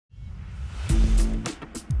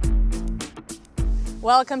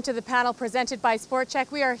Welcome to the panel presented by Sport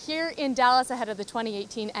Check. We are here in Dallas ahead of the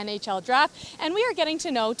 2018 NHL Draft, and we are getting to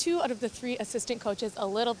know 2 out of the 3 assistant coaches a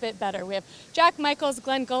little bit better. We have Jack Michaels,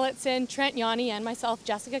 Glen Gulutzan, Trent Yawney, and myself,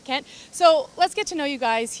 Jessica Kent. So let's get to know you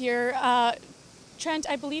guys here. Trent,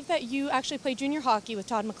 I believe that you actually played junior hockey with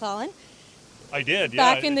Todd McLellan. I did, yeah.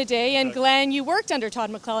 Back in the day, and Glen, you worked under Todd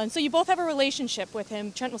McLellan, so you both have a relationship with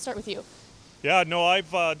him. Trent, we'll start with you. Yeah, no,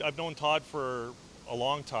 I've known Todd for a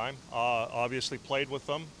long time. Obviously played with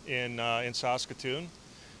them in Saskatoon,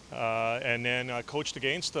 and then coached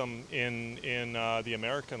against them in the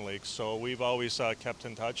American League. So we've always kept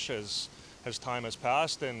in touch as time has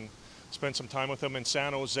passed, and spent some time with them in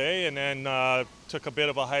San Jose, and then took a bit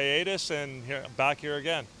of a hiatus, and back here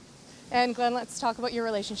again. And Glenn, let's talk about your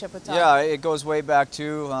relationship with Todd. Yeah, it goes way back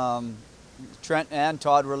too. Trent and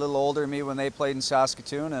Todd were a little older than me when they played in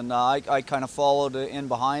Saskatoon, and I kind of followed in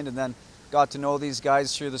behind, and then got to know these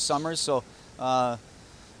guys through the summers. So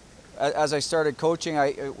as I started coaching,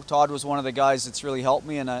 Todd was one of the guys that's really helped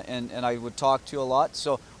me, and I would talk to a lot.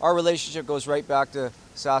 So our relationship goes right back to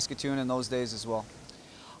Saskatoon in those days as well.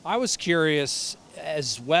 I was curious,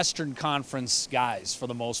 as Western Conference guys for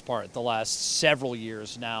the most part the last several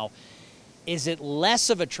years now, is it less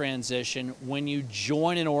of a transition when you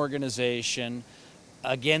join an organization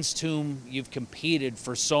against whom you've competed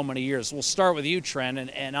for so many years? We'll start with you, Trent,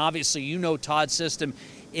 and obviously you know Todd's system.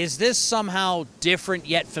 Is this somehow different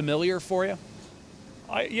yet familiar for you?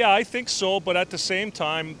 Yeah, I think so, but at the same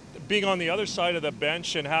time, being on the other side of the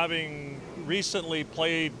bench and having recently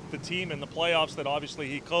played the team in the playoffs that obviously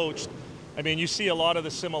he coached, I mean, you see a lot of the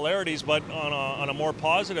similarities, but on a more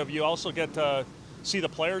positive, you also get to see the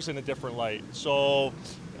players in a different light. So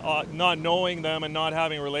not knowing them and not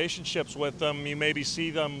having relationships with them, you maybe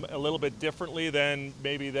see them a little bit differently than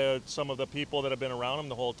maybe some of the people that have been around them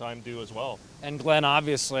the whole time do as well. And Glenn,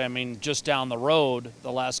 obviously, I mean, just down the road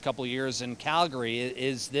the last couple of years in Calgary,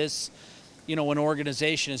 is this, you know, an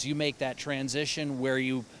organization as you make that transition where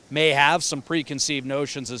you may have some preconceived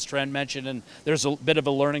notions, as Trent mentioned, and there's a bit of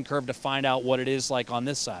a learning curve to find out what it is like on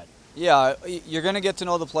this side? Yeah, you're going to get to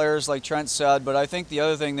know the players, like Trent said, but I think the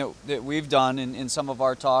other thing that we've done in some of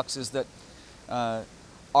our talks is that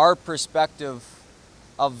our perspective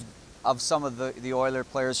of some of the Oiler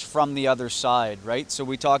players from the other side, right? So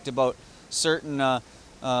we talked about certain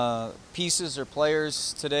pieces or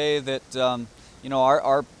players today that you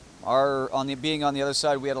know, being on the other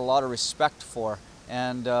side, we had a lot of respect for,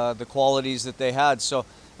 and the qualities that they had. So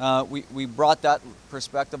we brought that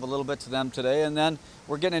perspective a little bit to them today, and then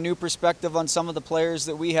we're getting a new perspective on some of the players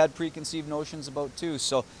that we had preconceived notions about too.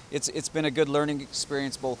 So it's been a good learning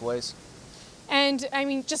experience both ways. And I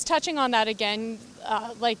mean, just touching on that again,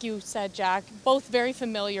 like you said, Jack, both very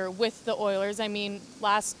familiar with the Oilers. I mean,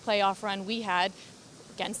 last playoff run we had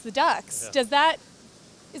against the Ducks. Yeah.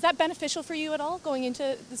 Is that beneficial for you at all going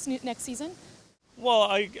into this next season? Well,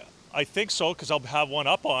 I think so, because I'll have one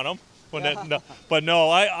up on them. But no,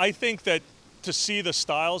 I think that to see the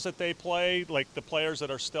styles that they play, like the players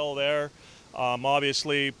that are still there,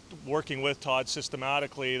 obviously working with Todd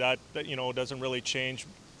systematically, that you know, doesn't really change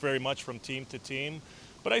very much from team to team.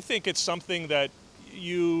 But I think it's something that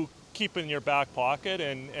you keep in your back pocket,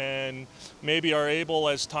 and maybe are able,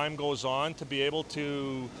 as time goes on, to be able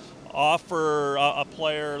to offer a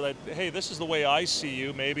player that, hey, this is the way I see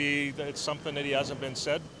you. Maybe it's something that he hasn't been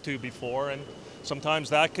said to before, and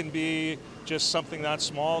sometimes that can be just something that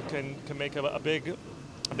small can make a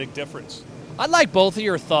big difference. I'd like both of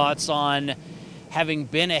your thoughts on having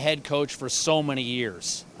been a head coach for so many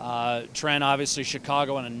years. Trent, obviously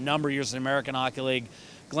Chicago, and a number of years in the American Hockey League.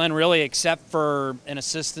 Glenn, really, except for an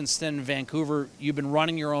assistant stint in Vancouver, you've been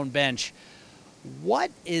running your own bench. What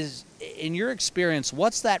is, in your experience,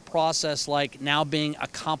 what's that process like now being a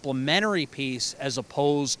complementary piece as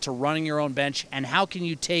opposed to running your own bench, and how can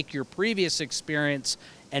you take your previous experience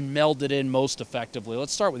and meld it in most effectively?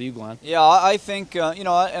 Let's start with you, Glenn. Yeah, I think, you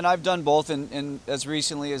know, and I've done both in as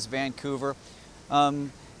recently as Vancouver.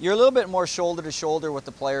 You're a little bit more shoulder to shoulder with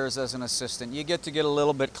the players as an assistant. You get a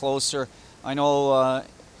little bit closer. I know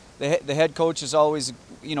the head coach is always,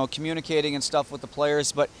 you know, communicating and stuff with the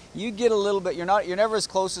players, but you get a little bit, you're never as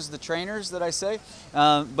close as the trainers that I say,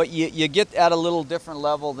 but you get at a little different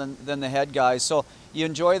level than the head guys. So you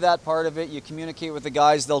enjoy that part of it. You communicate with the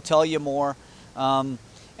guys, they'll tell you more.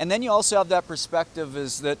 And then you also have that perspective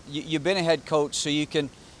is that you've been a head coach, so you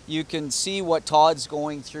can see what Todd's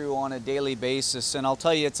going through on a daily basis. And I'll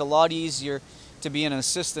tell you, it's a lot easier to be an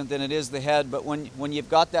assistant than it is the head, but when you've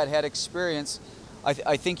got that head experience,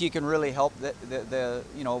 I think you can really help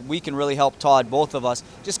you know, we can really help Todd, both of us,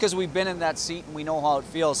 just because we've been in that seat and we know how it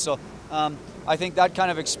feels. So I think that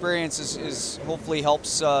kind of experience is hopefully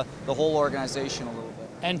helps the whole organization a little bit.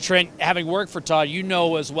 And Trent, having worked for Todd, you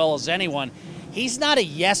know as well as anyone, he's not a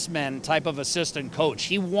yes man type of assistant coach.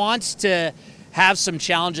 He wants to have some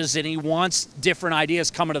challenges and he wants different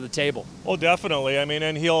ideas coming to the table. Oh, definitely. I mean,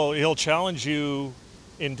 and he'll challenge you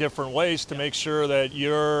in different ways to make sure that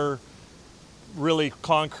you're really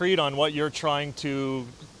concrete on what you're trying to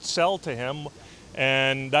sell to him,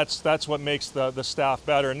 and that's what makes the staff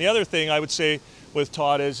better. And the other thing I would say with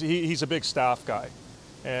Todd is he's a big staff guy.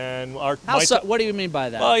 And what do you mean by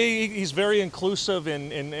that? Well, he's very inclusive,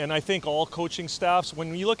 and I think all coaching staffs,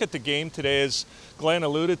 when you look at the game today, as Glen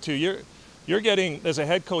alluded to, you're getting, as a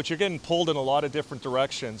head coach, you're getting pulled in a lot of different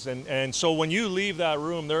directions. And so when you leave that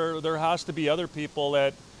room, there has to be other people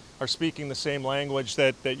that are speaking the same language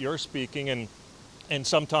that you're speaking, and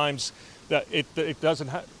sometimes that it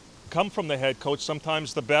doesn't come from the head coach.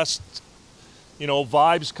 Sometimes the best,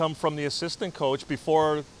 vibes come from the assistant coach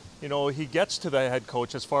before he gets to the head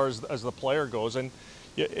coach as far as the player goes. And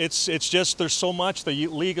it's just, there's so much, the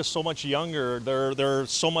league is so much younger, they're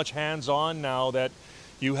so much hands-on now that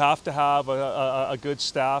you have to have a good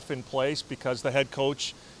staff in place, because the head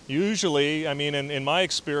coach usually, I mean, in my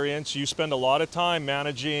experience, you spend a lot of time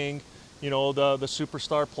managing the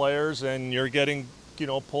superstar players, and you're getting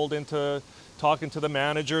pulled into talking to the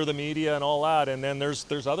manager, the media, and all that. And then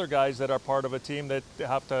there's other guys that are part of a team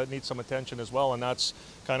that need some attention as well, and that's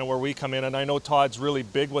kind of where we come in. And I know Todd's really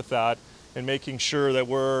big with that and making sure that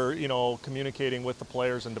we're communicating with the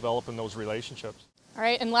players and developing those relationships. All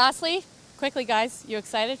right, and lastly, quickly guys, you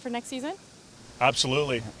excited for next season?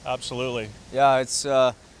 Absolutely, absolutely. Yeah, it's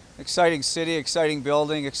exciting city, exciting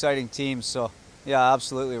building, exciting team. So yeah,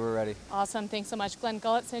 absolutely, we're ready. Awesome, thanks so much, Glen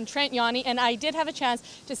Gulutzan, Trent Yawney, and I did have a chance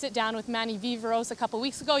to sit down with Manny Viveros a couple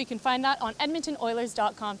weeks ago. You can find that on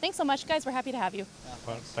EdmontonOilers.com. Thanks so much, guys. We're happy to have you. Yeah.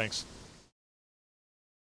 Well, thanks.